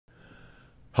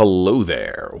Hello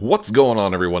there. What's going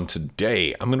on, everyone?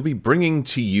 Today I'm going to be bringing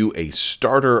to you a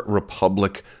Starter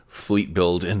Republic fleet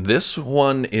build, and this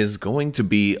one is going to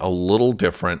be a little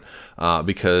different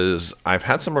because I've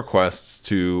had some requests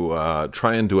to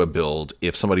try and do a build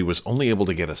if somebody was only able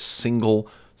to get a single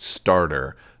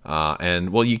starter. And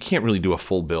well, you can't really do a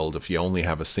full build if you only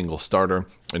have a single starter,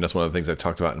 and that's one of the things I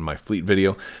talked about in my fleet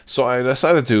video. So I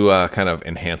decided to kind of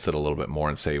enhance it a little bit more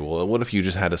and say, well, what if you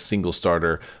just had a single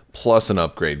starter plus an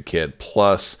upgrade kit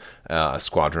plus a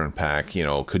squadron pack? You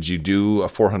know, could you do a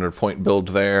 400-point build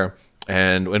there?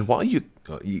 And while you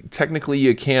technically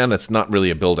you can, it's not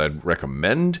really a build I'd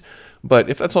recommend. But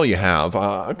if that's all you have,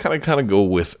 I kind of go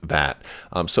with that.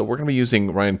 So we're going to be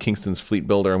using Ryan Kingston's fleet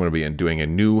builder. I'm going to be doing a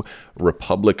new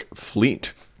Republic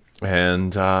fleet,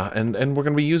 and we're going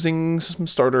to be using some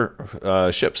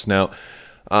starter ships. Now,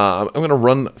 I'm going to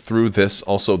run through this.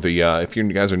 Also, if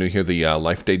you guys are new here, the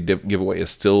Life Day giveaway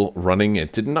is still running.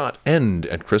 It did not end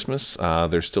at Christmas.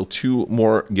 There's still 2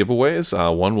 more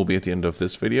giveaways. One will be at the end of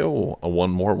this video. One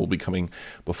more will be coming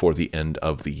before the end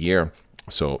of the year.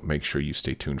 So make sure you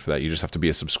stay tuned for that. You just have to be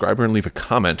a subscriber and leave a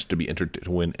comment to be entered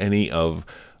to win any of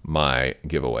my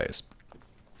giveaways.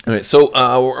 All right, so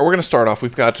we're going to start off.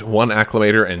 We've got 1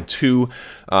 acclimator and 2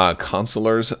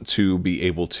 consulars to be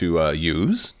able to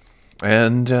use.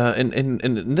 And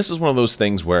this is one of those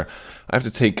things where I have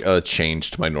to take a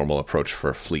change to my normal approach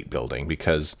for fleet building,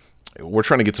 because we're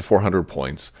trying to get to 400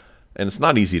 points. And it's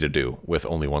not easy to do with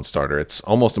only 1 starter. It's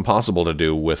almost impossible to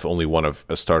do with only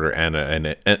a starter and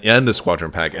a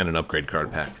squadron pack and an upgrade card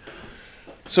pack.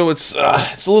 So it's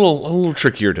a little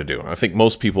trickier to do. I think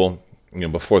most people,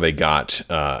 before they got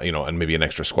and maybe an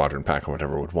extra squadron pack or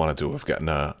whatever, would want to do have gotten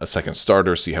a second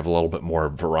starter, so you have a little bit more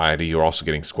variety. You're also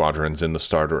getting squadrons in the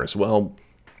starter as well,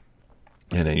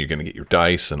 and then you're going to get your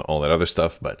dice and all that other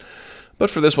stuff. But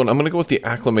for this one, I'm going to go with the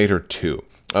Acclimator 2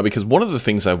 because one of the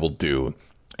things I will do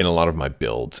in a lot of my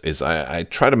builds is I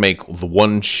try to make the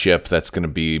one ship that's going to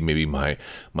be maybe my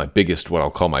biggest, what I'll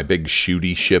call my big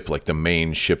shooty ship, like the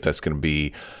main ship that's going to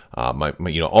be my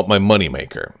money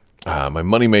maker. My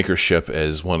moneymaker ship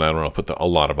is one I don't know, put a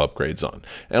lot of upgrades on.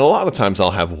 And a lot of times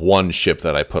I'll have one ship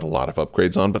that I put a lot of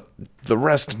upgrades on, but the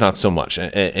rest not so much.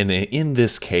 And in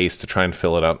this case, to try and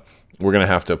fill it up, we're going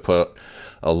to have to put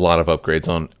a lot of upgrades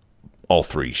on all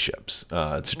 3 ships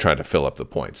to try to fill up the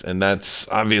points. And that's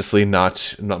obviously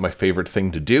not my favorite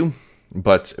thing to do,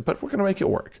 but we're going to make it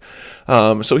work.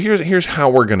 So here's how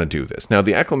we're going to do this. Now,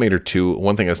 the Acclimator 2,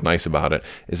 one thing that's nice about it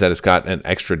is that it's got an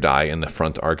extra die in the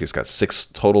front arc. It's got 6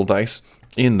 total dice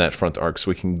in that front arc,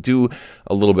 so we can do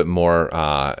a little bit more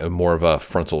of a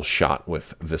frontal shot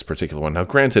with this particular one. Now,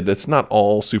 granted, it's not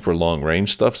all super long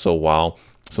range stuff, so while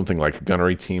something like a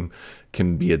gunnery team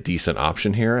can be a decent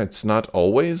option here, it's not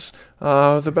always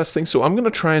the best thing. So I'm going to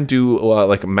try and do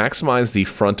maximize the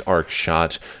front arc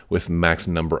shot with max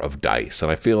number of dice,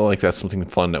 and I feel like that's something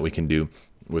fun that we can do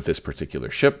with this particular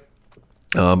ship.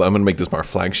 I'm going to make this our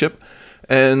flagship,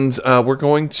 and we're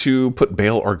going to put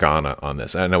Bail Organa on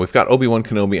this. And now we've got Obi-Wan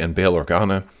Kenobi and Bail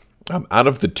Organa. Out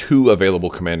of the 2 available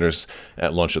commanders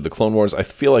at launch of the Clone Wars, I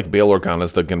feel like Bail Organa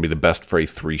is going to be the best for a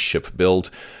 3-ship build,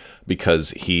 because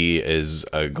he is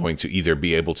going to either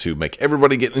be able to make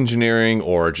everybody get engineering,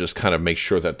 or just kind of make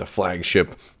sure that the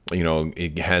flagship,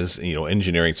 it has,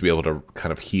 engineering to be able to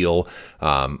kind of heal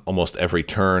almost every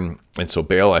turn. And so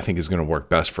Bail, I think, is going to work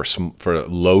best for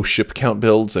low ship count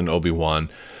builds, and Obi-Wan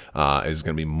is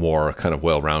going to be more kind of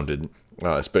well-rounded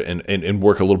and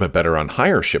work a little bit better on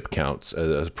higher ship counts,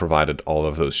 provided all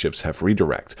of those ships have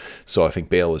redirect. So I think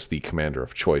Bail is the commander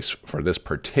of choice for this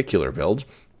particular build.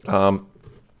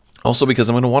 Also, because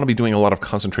I'm going to want to be doing a lot of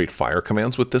concentrate fire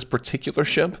commands with this particular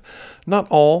ship. Not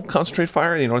all concentrate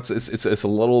fire, it's a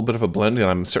little bit of a blend, and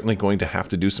I'm certainly going to have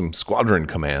to do some squadron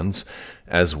commands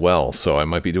as well. So I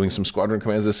might be doing some squadron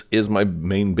commands. This is my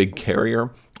main big carrier,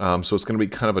 so it's going to be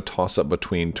kind of a toss-up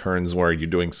between turns where you're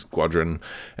doing squadron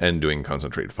and doing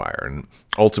concentrate fire. And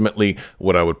ultimately,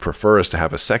 what I would prefer is to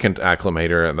have a second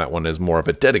acclimator, and that one is more of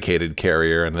a dedicated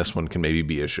carrier, and this one can maybe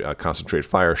be a concentrate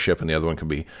fire ship, and the other one can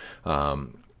be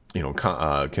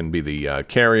can be the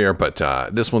carrier, but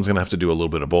this one's going to have to do a little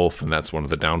bit of both, and that's one of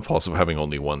the downfalls of having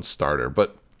only 1 starter.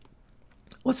 But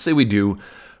let's say we do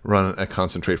run a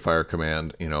concentrate fire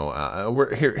command.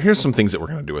 Here's some things that we're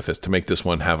going to do with this to make this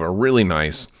one have a really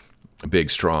nice,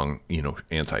 big, strong,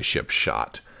 anti-ship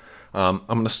shot. I'm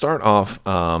going to start off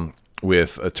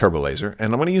with a turbo laser,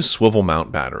 and I'm going to use swivel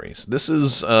mount batteries. This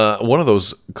is one of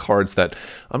those cards that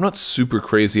I'm not super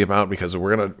crazy about, because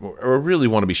we really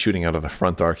want to be shooting out of the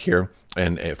front arc here,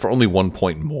 and for only 1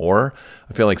 point more,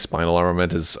 I feel like Spinal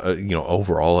Armament is,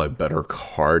 overall a better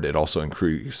card. It also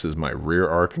increases my rear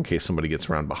arc in case somebody gets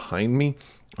around behind me.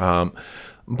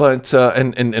 But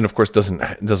of course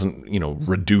doesn't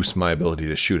reduce my ability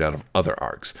to shoot out of other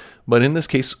arcs. But in this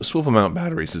case, swivel mount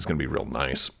batteries is going to be real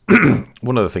nice.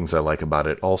 One of the things I like about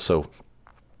it also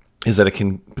is that it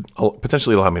can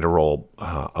potentially allow me to roll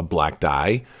a black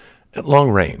die at long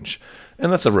range, and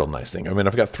that's a real nice thing. I mean,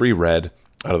 I've got 3 red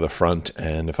out of the front,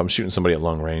 and if I'm shooting somebody at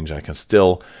long range, I can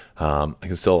still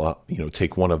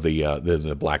take one of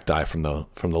the black die from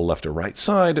the left or right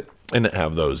side and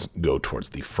have those go towards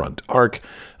the front arc,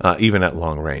 even at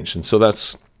long range. And so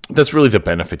that's really the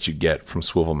benefit you get from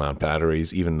swivel mount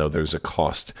batteries, even though there's a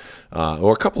cost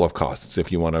or a couple of costs.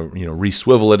 If you want to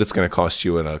re-swivel it, it's going to cost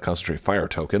you a concentrate fire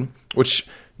token, which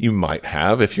you might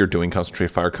have if you're doing concentrate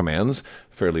fire commands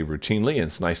fairly routinely. And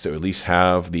it's nice to at least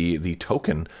have the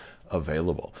token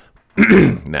available.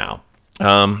 Now,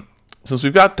 since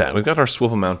we've got our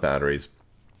swivel mount batteries.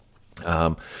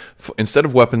 Instead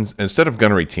of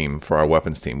gunnery team for our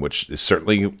weapons team, which is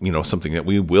certainly something that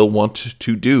we will want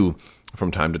to do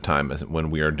from time to time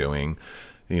when we are doing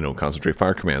concentrate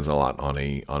fire commands a lot on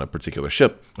a particular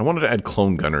ship, I wanted to add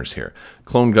clone gunners here.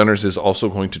 Clone gunners is also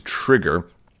going to trigger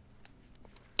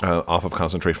off of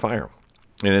concentrate fire,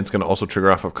 and it's going to also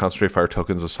trigger off of concentrate fire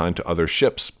tokens assigned to other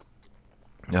ships,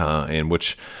 in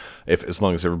which, as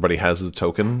long as everybody has the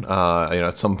token,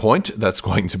 at some point, that's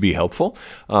going to be helpful.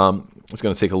 It's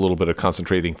going to take a little bit of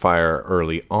concentrating fire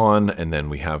early on, and then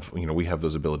we have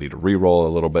those ability to reroll a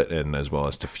little bit, and as well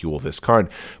as to fuel this card.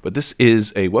 But this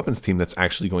is a weapons team that's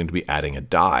actually going to be adding a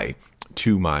die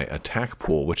to my attack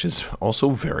pool, which is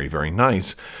also very, very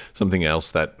nice. Something else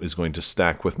that is going to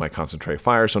stack with my concentrate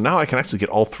fire. So now I can actually get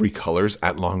all 3 colors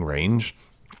at long range,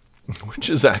 which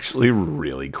is actually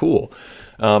really cool.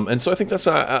 And so I think that's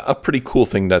a pretty cool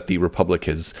thing that the Republic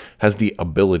has the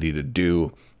ability to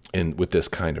do with this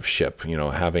kind of ship.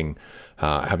 Having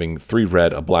 3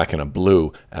 red, a black, and a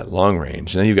blue at long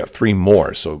range, and then you've got 3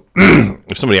 more. So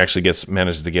if somebody actually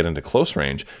manages to get into close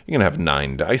range, you're gonna have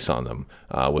 9 dice on them,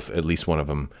 with at least one of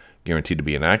them guaranteed to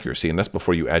be an accuracy, and that's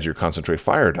before you add your concentrate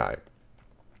fire die.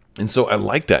 And so I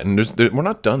like that, and we're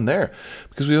not done there,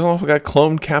 because we've also got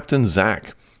clone Captain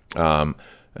Zach.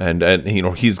 And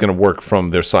he's going to work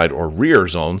from their side or rear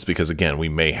zones, because again, we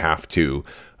may have to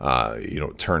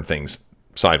turn things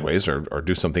sideways or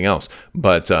do something else.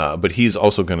 But he's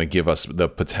also going to give us the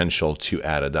potential to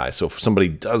add a die. So if somebody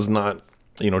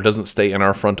doesn't stay in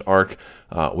our front arc,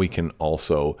 we can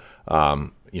also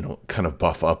kind of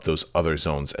buff up those other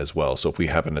zones as well. So if we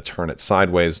happen to turn it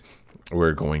sideways,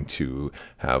 we're going to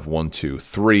have 1, 2,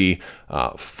 3,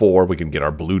 4. We can get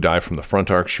our blue die from the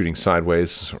front arc shooting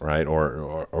sideways, right?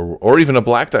 Or even a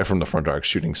black die from the front arc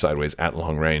shooting sideways at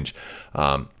long range.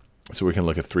 So we can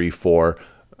look at 3, 4,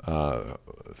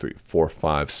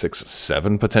 5, 6,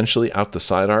 7 potentially out the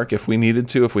side arc if we needed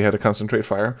to, if we had a concentrate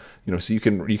fire. So you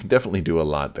can definitely do a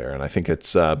lot there. And I think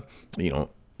it's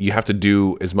you have to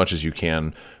do as much as you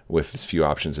can with as few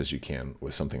options as you can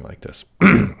with something like this.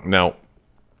 Now,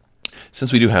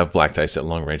 since we do have black dice at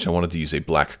long range, I wanted to use a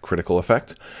black critical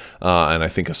effect, and I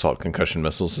think Assault Concussion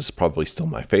Missiles is probably still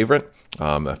my favorite.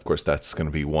 Of course, that's going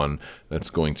to be one that's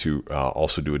going to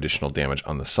also do additional damage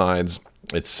on the sides.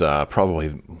 It's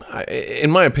probably,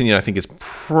 in my opinion, I think it's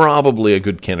probably a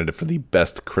good candidate for the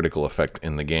best critical effect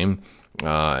in the game,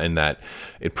 in that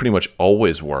it pretty much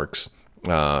always works.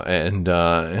 And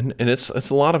it's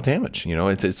a lot of damage.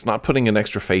 It's not putting an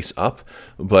extra face up,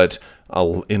 but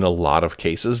in a lot of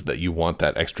cases that you want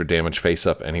that extra damage face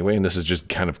up anyway, and this is just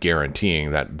kind of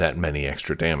guaranteeing that many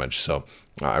extra damage. So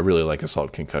I really like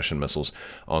Assault Concussion Missiles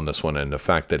on this one, and the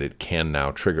fact that it can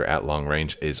now trigger at long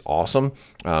range is awesome.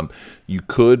 You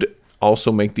could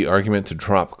also make the argument to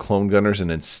drop Clone Gunners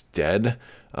and instead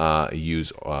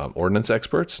use Ordnance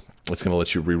Experts. It's going to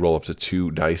let you re-roll up to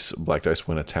 2 dice, black dice,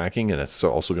 when attacking, and that's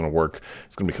also going to work.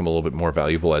 It's going to become a little bit more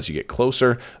valuable as you get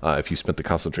closer. If you spent the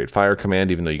Concentrate Fire command,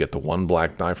 even though you get the 1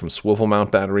 black die from swivel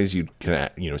mount batteries, you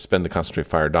can spend the Concentrate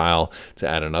Fire dial to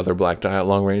add another black die at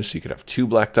long range, so you could have 2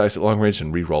 black dice at long range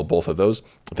and re-roll both of those.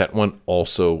 That one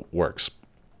also works.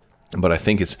 But I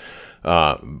think it's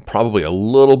probably a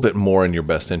little bit more in your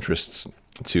best interests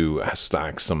to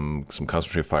stack some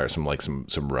concentrate fire, some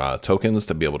tokens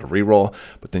to be able to reroll.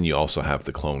 But then you also have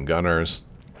the clone gunners,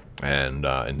 and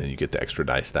then you get the extra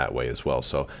dice that way as well.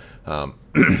 So I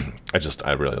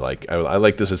really like I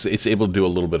like this. It's able to do a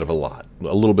little bit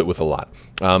with a lot.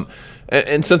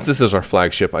 And since this is our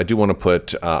flagship, I do want to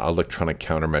put electronic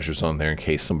countermeasures on there in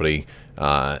case somebody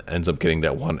ends up getting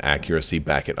that 1 accuracy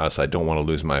back at us. I don't want to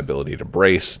lose my ability to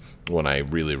brace when I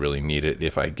really need it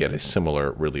if I get a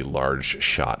similar really large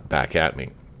shot back at me.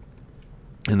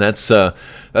 And that's kind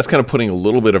of putting a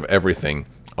little bit of everything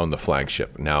on the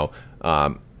flagship. Now,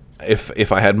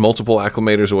 if I had multiple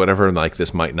acclimators or whatever, like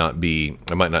this might not be,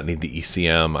 I might not need the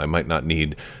ECM, I might not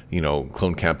need, you know,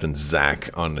 Clone Captain Zach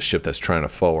on the ship that's trying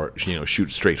to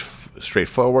shoot straight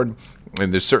forward.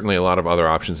 And there's certainly a lot of other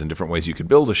options and different ways you could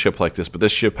build a ship like this, but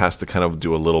this ship has to kind of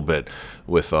do a little bit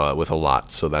with a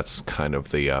lot. So that's kind of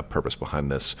the purpose behind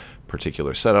this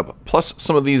particular setup. Plus,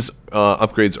 some of these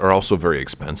upgrades are also very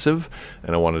expensive,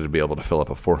 and I wanted to be able to fill up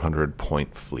a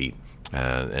 400-point fleet.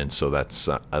 And so that's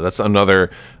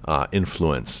another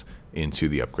influence into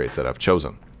the upgrades that I've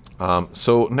chosen.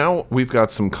 So now we've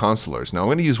got some consulars. Now I'm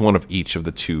going to use one of each of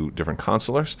the 2 different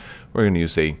consulars. We're going to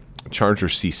use a Charger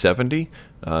C-70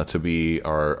 to be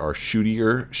our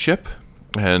shootier ship.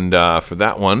 And for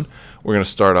that one, we're going to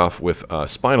start off with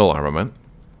Spinal Armament.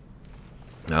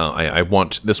 Now, I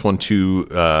want this one to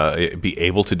be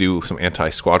able to do some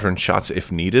anti-squadron shots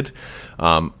if needed.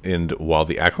 And while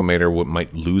the Acclimator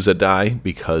might lose a die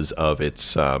because of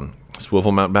its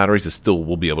swivel mount batteries, it still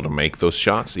will be able to make those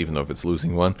shots, even though if it's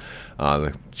losing one.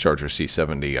 The Charger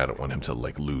C-70, I don't want him to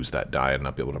like lose that die and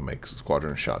not be able to make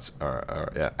squadron shots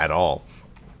at all.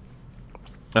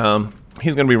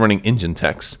 He's going to be running engine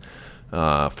techs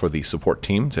for the support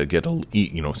team to get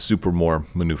super more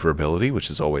maneuverability, which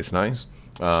is always nice.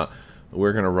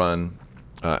 We're going to run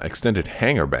extended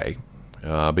hangar bay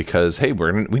because hey,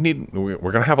 we're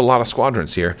gonna have a lot of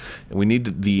squadrons here, and we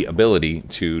need the ability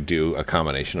to do a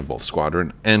combination of both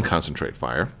squadron and concentrate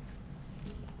fire.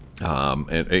 And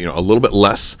a little bit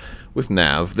less with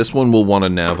nav. This one will want to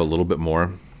nav a little bit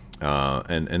more,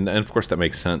 and of course that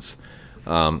makes sense.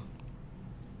 But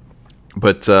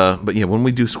yeah, when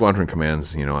we do squadron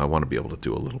commands, I want to be able to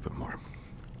do a little bit more.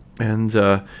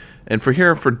 And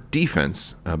for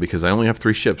defense, because I only have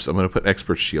 3 ships, I'm going to put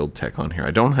Expert Shield Tech on here.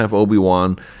 I don't have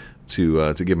Obi-Wan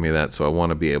to give me that, so I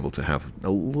want to be able to have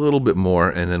a little bit more.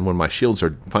 And then when my shields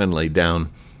are finally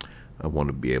down, I want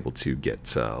to be able to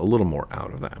get a little more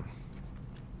out of that.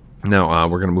 Now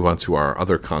we're going to move on to our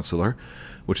other consular,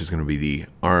 which is going to be the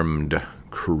Armed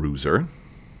Cruiser.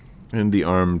 And the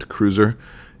Armed Cruiser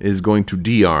is going to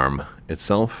de-arm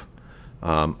itself.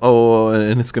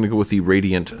 And it's going to go with the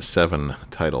Radiant 7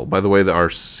 title. By the way, our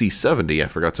C-70, I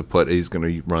forgot to put, he's going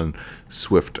to run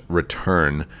Swift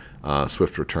Return.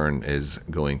 Swift Return is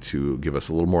going to give us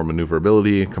a little more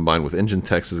maneuverability, combined with engine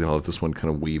techs is going to let this one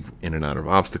kind of weave in and out of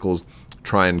obstacles,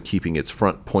 try and keeping its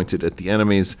front pointed at the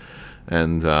enemies,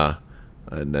 and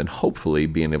then hopefully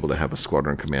being able to have a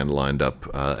squadron command lined up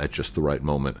at just the right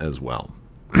moment as well.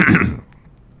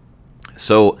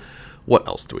 So what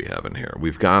else do we have in here?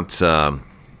 We've got our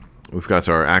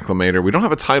Acclimator. We don't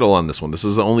have a title on this one. This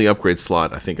is the only upgrade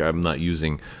slot I think I'm not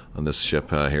using on this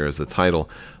ship here as the title.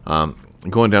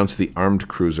 Going down to the Armed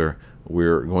Cruiser,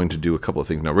 we're going to do a couple of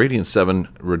things. Now, Radiant 7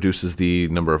 reduces the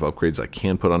number of upgrades I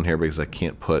can put on here because I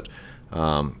can't put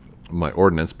my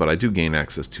ordnance, but I do gain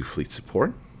access to fleet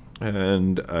support,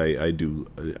 and I do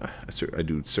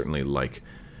certainly like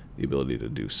the ability to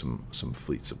do some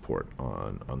fleet support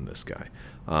on this guy.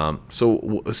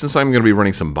 So since I'm going to be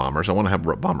running some bombers, I want to have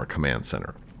Bomber Command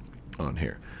Center on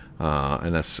here,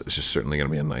 and that's just certainly going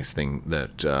to be a nice thing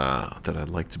that I'd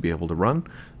like to be able to run.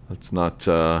 It's not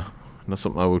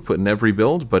something I would put in every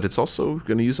build, but it's also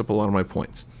going to use up a lot of my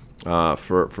points.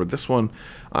 For this one,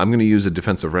 I'm going to use a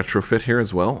defensive retrofit here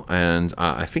as well, and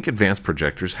I think Advanced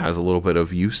Projectors has a little bit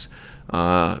of use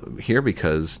here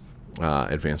because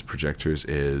Advanced Projectors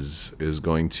is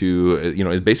going to,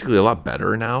 is basically a lot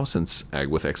better now, since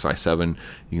with XI7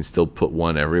 you can still put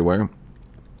one everywhere,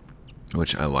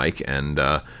 which I like. And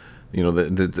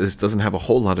this doesn't have a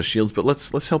whole lot of shields, but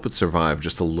let's help it survive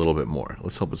just a little bit more.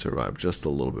 Let's help it survive just a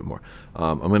little bit more.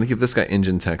 I'm going to give this guy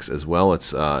engine techs as well.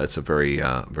 It's a very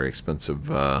expensive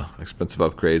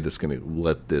upgrade that's going to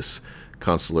let this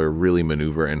consular really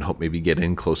maneuver and help maybe get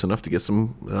in close enough to get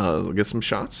some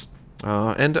shots.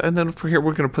 And then for here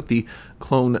we're going to put the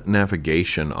Clone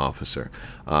Navigation Officer.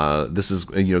 This is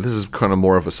kind of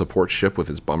more of a support ship with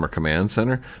its Bomber Command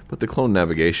Center, but the Clone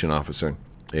Navigation Officer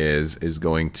is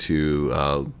going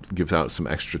to give out some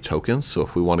extra tokens. So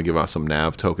if we want to give out some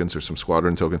nav tokens or some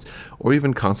squadron tokens, or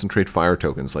even concentrate fire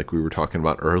tokens like we were talking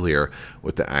about earlier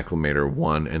with the Acclimator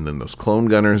 1 and then those clone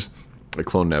gunners, the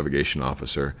Clone Navigation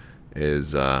Officer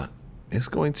is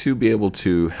going to be able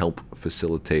to help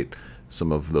facilitate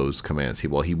some of those commands.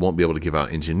 While he won't be able to give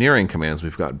out engineering commands,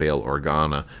 we've got Bail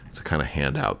Organa to kind of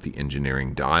hand out the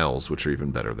engineering dials, which are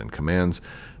even better than commands,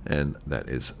 and that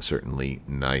is certainly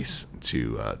nice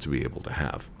to be able to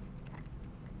have.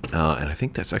 And I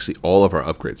think that's actually all of our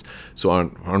upgrades. So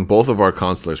on both of our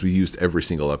consulars, we used every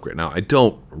single upgrade. Now, I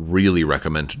don't really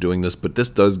recommend doing this, but this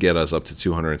does get us up to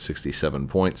 267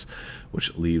 points,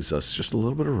 which leaves us just a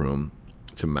little bit of room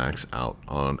to max out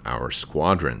on our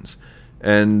squadrons.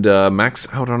 And max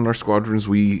out on our squadrons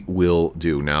we will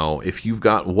do. Now, if you've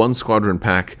got one squadron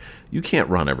pack, you can't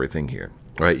run everything here,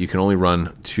 right? You can only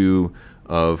run 2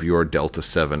 of your Delta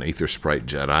 7 Aether Sprite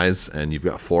Jedis, and you've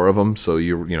got 4 of them, so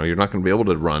you're not going to be able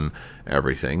to run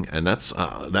everything. And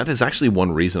that is actually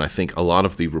one reason I think a lot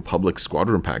of the Republic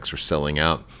squadron packs are selling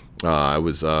out. I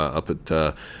was up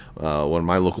at one of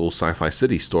my local Sci-Fi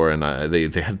City store, and they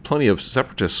had plenty of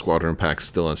Separatist squadron packs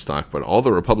still in stock, but all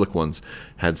the Republic ones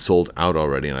had sold out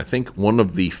already. And I think one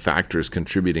of the factors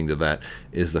contributing to that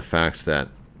is the fact that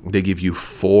they give you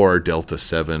 4 Delta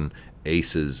 7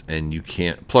 aces, and you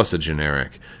can't, plus a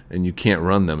generic, and you can't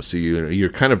run them. So you're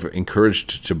kind of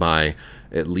encouraged to buy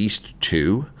at least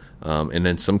 2, and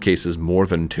in some cases more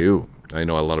than 2. I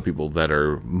know a lot of people that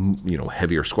are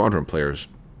heavier squadron players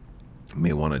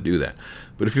may want to do that.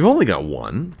 But if you've only got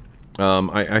 1,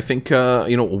 I think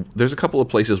there's a couple of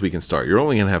places we can start. You're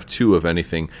only going to have 2 of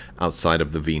anything outside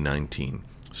of the V19.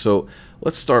 So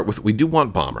let's start with, we do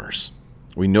want bombers.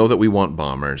 We know that we want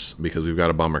bombers because we've got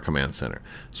a bomber command center.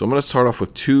 So I'm going to start off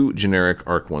with 2 generic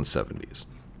ARC 170s.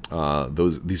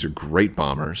 These are great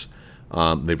bombers.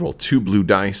 They roll 2 blue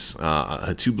dice.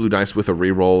 2 blue dice with a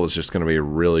reroll is just going to be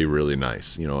really, really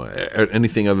nice.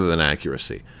 Anything other than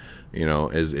accuracy,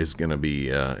 is going to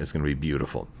be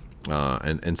beautiful.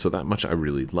 And so that much I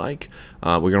really like.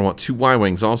 We're going to want 2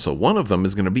 Y-Wings also. One of them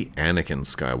is going to be Anakin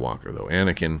Skywalker, though.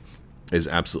 Anakin is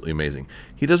absolutely amazing.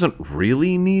 He doesn't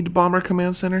really need Bomber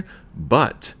Command Center,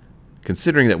 but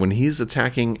considering that when he's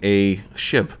attacking a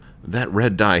ship, that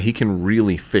red die, he can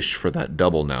really fish for that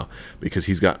double now, because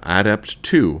he's got Adept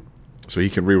 2, so he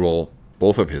can reroll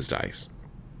both of his dice.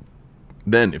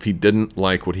 Then, if he didn't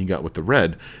like what he got with the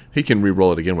red, he can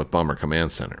reroll it again with Bomber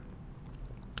Command Center.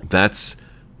 That's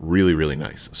really, really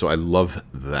nice. So I love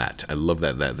that. I love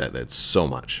that so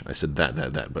much. I said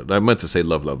that, but I meant to say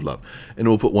love. And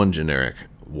we'll put 1 generic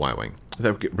Y-Wing.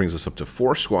 That brings us up to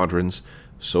 4 squadrons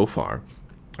so far.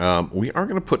 We are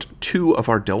going to put 2 of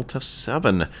our Delta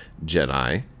 7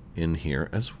 Jedi in here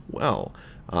as well.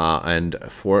 And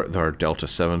for our Delta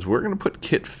 7s, we're going to put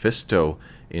Kit Fisto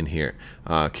in here.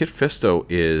 Kit Fisto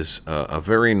is a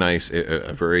very nice,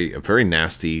 a very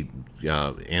nasty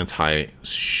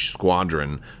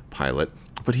anti-squadron pilot,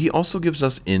 but he also gives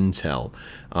us intel,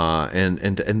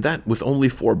 and that with only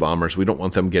 4 bombers, we don't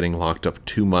want them getting locked up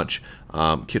too much.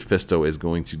 Kit Fisto is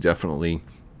going to definitely,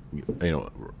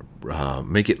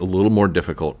 make it a little more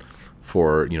difficult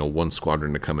for 1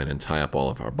 squadron to come in and tie up all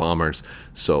of our bombers.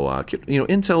 So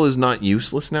intel is not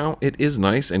useless now. It is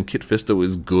nice, and Kit Fisto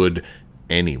is good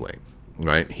anyway,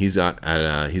 right? He's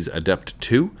Adept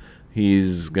 2.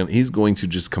 He's going to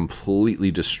just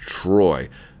completely destroy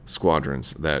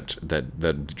squadrons that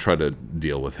try to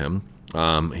deal with him.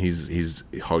 He's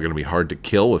going to be hard to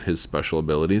kill with his special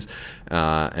abilities,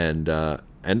 and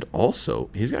also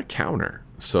he's got counter.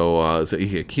 So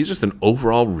he's just an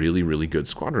overall really, really good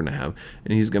squadron to have,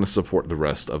 and he's going to support the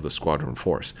rest of the squadron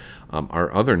force. Our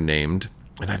other named,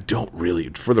 and I don't really,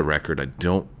 for the record, I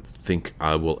don't think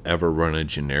I will ever run a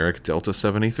generic Delta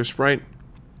 7 Aether Sprite.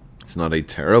 It's not a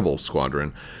terrible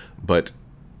squadron, but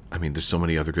I mean, there's so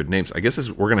many other good names. I guess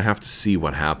we're going to have to see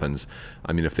what happens.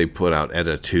 I mean, if they put out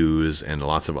ETA 2s and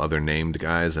lots of other named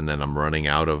guys, and then I'm running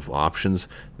out of options,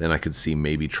 then I could see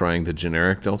maybe trying the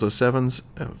generic Delta 7s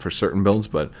for certain builds.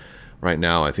 But right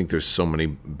now, I think there's so many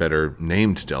better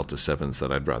named Delta 7s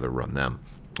that I'd rather run them.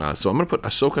 So I'm going to put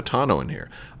Ahsoka Tano in here.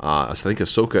 I think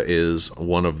Ahsoka is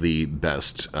one of the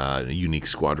best unique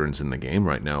squadrons in the game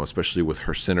right now, especially with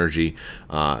her synergy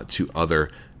to other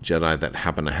Jedi that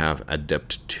happen to have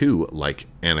Adept 2, like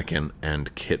Anakin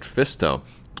and Kit Fisto.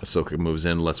 Ahsoka moves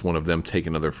in, lets one of them take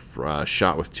another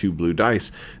shot with 2 blue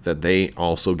dice that they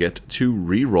also get to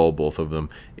re-roll both of them.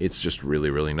 It's just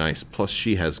really, really nice. Plus,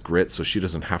 she has grit, so she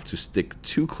doesn't have to stick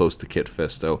too close to Kit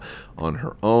Fisto on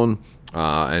her own.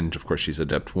 And, of course, she's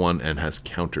Adept 1 and has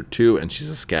Counter 2, and she's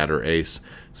a Scatter Ace.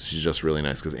 So she's just really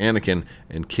nice, because Anakin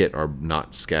and Kit are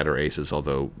not Scatter Aces,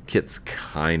 although Kit's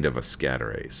kind of a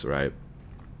Scatter Ace, right?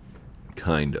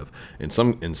 kind of. In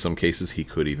some cases, he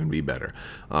could even be better.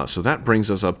 So that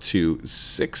brings us up to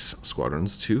 6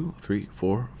 squadrons. 2, 3,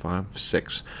 4, 5,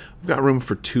 6. We've got room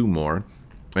for 2 more.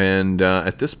 And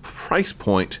at this price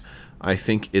point, I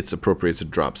think it's appropriate to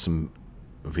drop some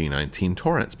V19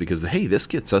 torrents, because, hey, this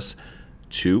gets us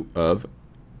 2 of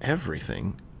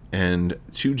everything. And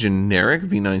 2 generic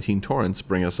V19 torrents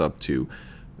bring us up to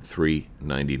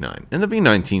 $3.99. And the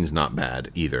V19 is not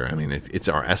bad either. I mean, it's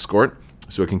our escort,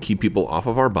 so it can keep people off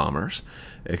of our bombers.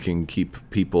 It can keep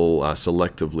people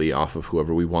selectively off of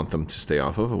whoever we want them to stay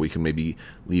off of. We can maybe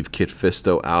leave Kit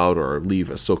Fisto out, or leave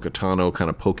Ahsoka Tano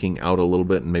kind of poking out a little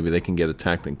bit, and maybe they can get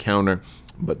attacked and counter.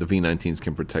 But the V19s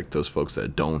can protect those folks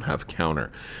that don't have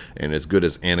counter. And as good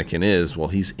as Anakin is, while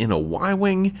he's in a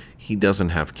Y-Wing, he doesn't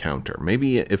have counter.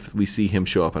 Maybe if we see him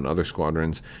show up on other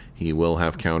squadrons, he will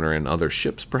have counter in other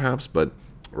ships, perhaps. But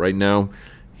right now,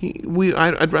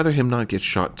 I'd rather him not get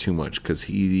shot too much, because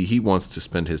he wants to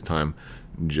spend his time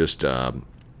just,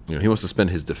 he wants to spend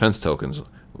his defense tokens,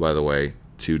 by the way,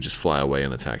 to just fly away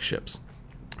and attack ships.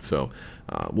 So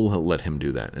we'll let him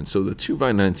do that. And so the 2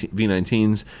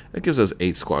 V19s, it gives us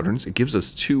 8 squadrons. It gives us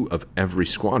 2 of every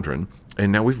squadron.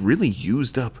 And now we've really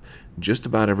used up just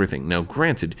about everything. Now,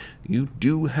 granted, you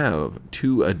do have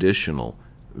 2 additional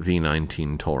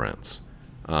V19 torrents.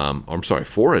 I'm sorry,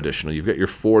 4 additional. You've got your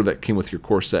 4 that came with your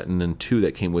core set, and then 2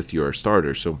 that came with your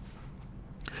starter. So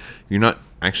you're not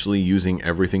actually using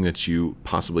everything that you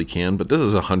possibly can, but this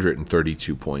is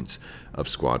 132 points of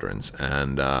squadrons,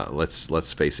 and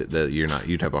let's face it, that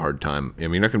you'd have a hard time. I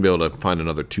mean, you're not going to be able to find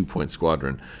another 2-point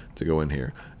squadron to go in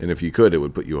here, and if you could, it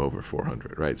would put you over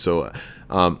 400, right? So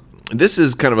this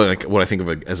is kind of like what I think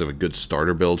of as a good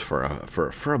starter build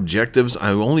for objectives.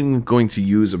 I'm only going to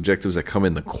use objectives that come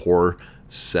in the core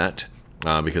set,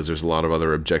 because there's a lot of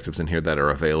other objectives in here that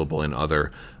are available in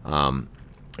other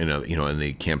in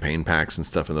the campaign packs and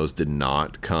stuff, and those did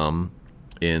not come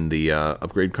in the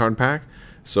upgrade card pack.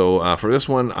 So for this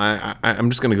one, I'm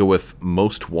just going to go with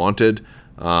Most Wanted.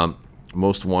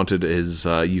 Most Wanted is,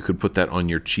 you could put that on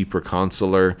your cheaper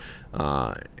consular.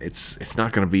 It's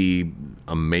not going to be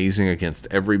amazing against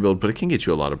every build, but it can get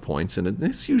you a lot of points, and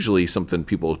it's usually something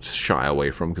people shy away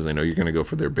from, because they know you're going to go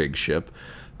for their big ship.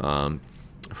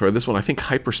 For this one, I think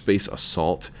Hyperspace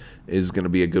Assault is going to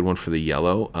be a good one for the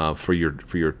yellow, for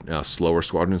your slower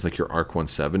squadrons, like your ARC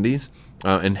 170s.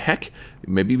 And heck,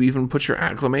 maybe even put your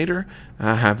Acclimator,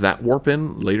 have that warp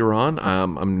in later on.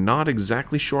 I'm not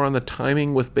exactly sure on the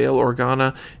timing with Bail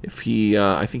Organa. If he,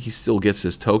 I think he still gets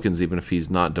his tokens even if he's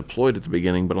not deployed at the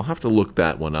beginning, but I'll have to look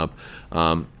that one up.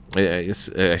 I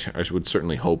would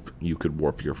certainly hope you could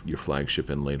warp your flagship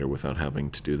in later without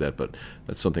having to do that, but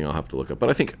that's something I'll have to look up.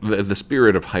 But I think the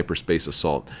spirit of Hyperspace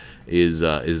Assault is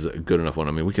a good enough one.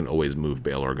 I mean, we can always move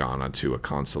Bail Organa to a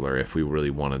consular if we really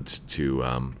wanted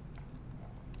to.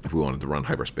 If we wanted to run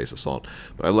Hyperspace Assault.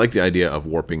 But I like the idea of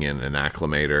warping in an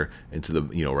Acclimator into the,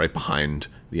 right behind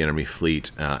the enemy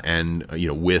fleet, and,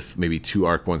 with maybe 2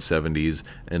 ARC 170s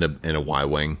and a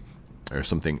Y-Wing or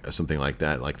something like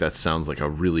that. Like, that sounds like a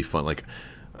really fun,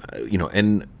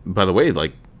 and by the way,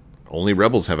 only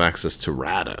Rebels have access to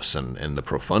Radus and the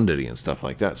Profundity and stuff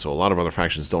like that. So a lot of other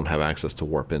factions don't have access to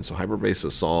warp in. So Hyperspace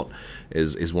Assault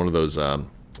is one of those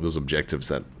objectives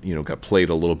that got played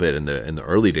a little bit in the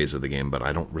early days of the game, but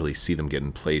I don't really see them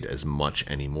getting played as much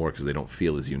anymore because they don't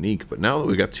feel as unique. But now that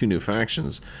we've got 2 new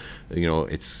factions,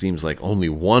 it seems like only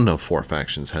 1 of 4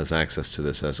 factions has access to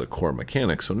this as a core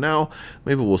mechanic. So now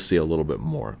maybe we'll see a little bit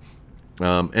more.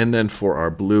 And then for our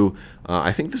blue,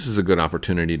 I think this is a good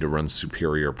opportunity to run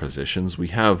superior positions. We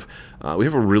have a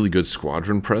really good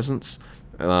squadron presence.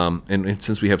 And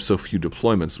since we have so few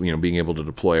deployments, being able to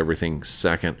deploy everything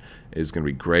second is going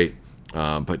to be great.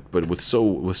 But with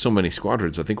so many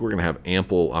squadrons, I think we're going to have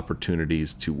ample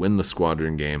opportunities to win the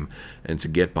squadron game and to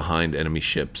get behind enemy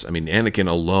ships. I mean, Anakin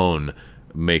alone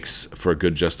makes for a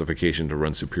good justification to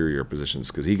run superior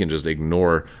positions, because he can just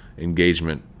ignore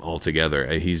engagement altogether.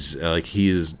 He's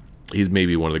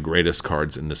maybe one of the greatest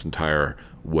cards in this entire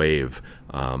wave,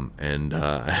 and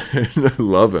I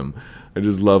love him. I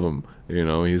just love him.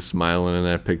 He's smiling in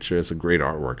that picture. It's a great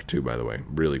artwork too, by the way.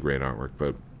 Really great artwork.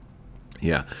 But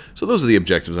yeah, so those are the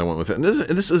objectives I went with. And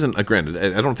this isn't granted.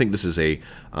 I don't think this is a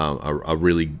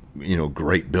really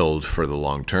great build for the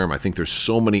long term. I think there's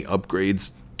so many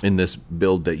upgrades in this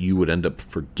build that you would end up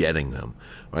forgetting them,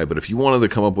 right? But if you wanted to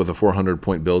come up with a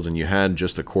 400-point build and you had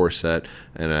just a core set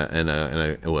and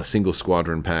a single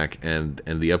squadron pack and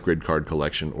the upgrade card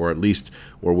collection, or at least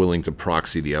were willing to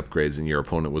proxy the upgrades and your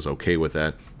opponent was okay with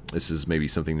that, this is maybe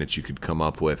something that you could come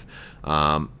up with.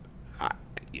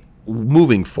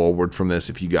 moving forward from this,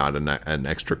 if you got an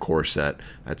extra core set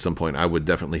at some point, I would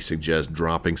definitely suggest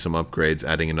dropping some upgrades,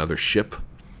 adding another ship,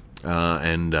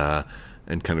 and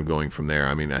kind of going from there.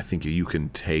 I mean, I think you can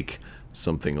take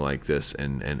something like this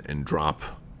and drop,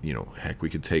 you know, heck, we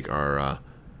could take our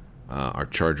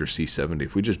Charger C70.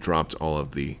 If we just dropped all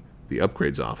of the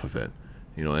upgrades off of it,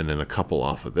 you know, and then a couple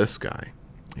off of this guy,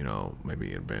 you know,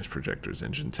 maybe advanced projectors,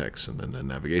 engine techs, and then the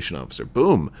navigation officer.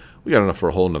 Boom! We got enough for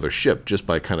a whole nother ship just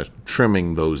by kind of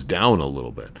trimming those down a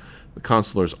little bit. The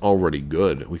consular's already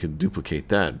good. We could duplicate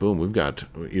that. Boom! We've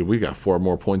got 4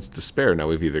 more points to spare. Now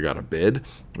we've either got a bid,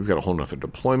 we've got a whole nother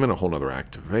deployment, a whole nother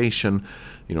activation.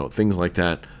 You know, things like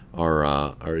that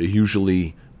are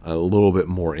usually a little bit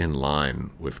more in line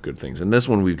with good things. And this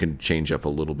one we can change up a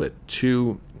little bit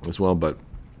too as well, but.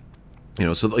 You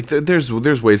know, so like there's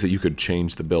ways that you could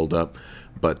change the build up,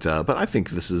 but I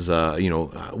think this is you know,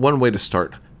 one way to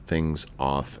start things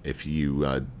off if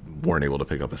you weren't able to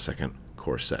pick up a second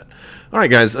core set. All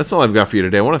right, guys, that's all I've got for you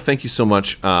today. I want to thank you so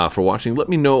much for watching. Let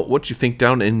me know what you think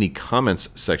down in the comments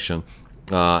section,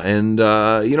 and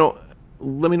you know,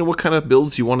 let me know what kind of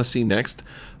builds you want to see next.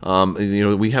 You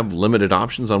know, we have limited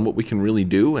options on what we can really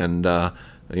do, and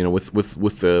you know,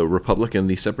 with the Republic and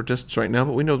the Separatists right now,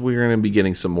 but we know we're going to be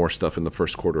getting some more stuff in the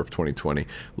first quarter of 2020.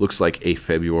 Looks like a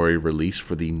February release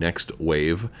for the next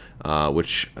wave,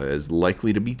 which is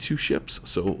likely to be 2 ships,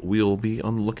 so we'll be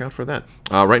on the lookout for that.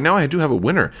 Right now, I do have a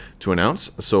winner to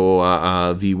announce.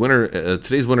 So the winner,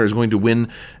 today's winner, is going to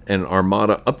win an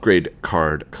Armada upgrade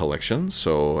card collection.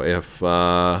 So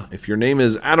if your name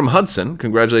is Adam Hudson,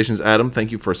 congratulations, Adam.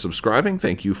 Thank you for subscribing.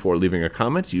 Thank you for leaving a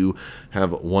comment. You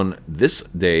have won this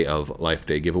Day of Life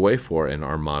Day giveaway for an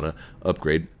Armada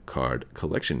upgrade card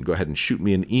collection. Go ahead and shoot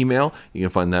me an email. You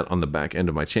can find that on the back end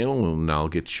of my channel, and I'll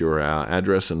get your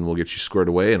address, and we'll get you squared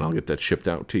away, and I'll get that shipped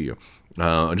out to you.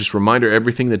 Just a reminder,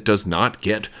 everything that does not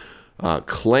get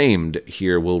claimed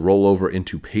here will roll over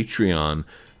into Patreon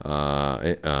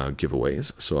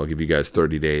giveaways. So I'll give you guys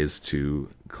 30 days to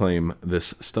claim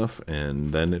this stuff, and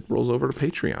then it rolls over to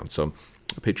Patreon. So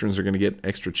patrons are going to get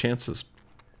extra chances.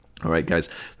 All right, guys,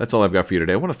 that's all I've got for you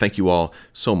today. I want to thank you all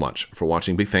so much for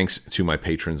watching. Big thanks to my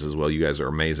patrons as well. You guys are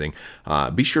amazing.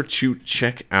 Be sure to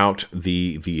check out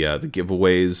the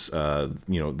giveaways.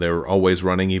 You know, they're always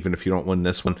running, even if you don't win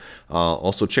this one.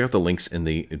 Also, check out the links in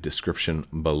the description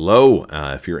below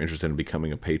if you're interested in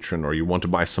becoming a patron or you want to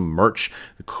buy some merch.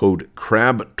 The code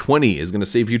CRAB20 is going to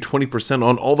save you 20%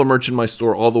 on all the merch in my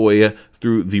store all the way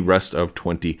through the rest of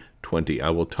 2020. I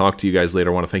will talk to you guys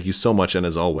later. I want to thank you so much, and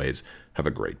as always, have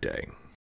a great day.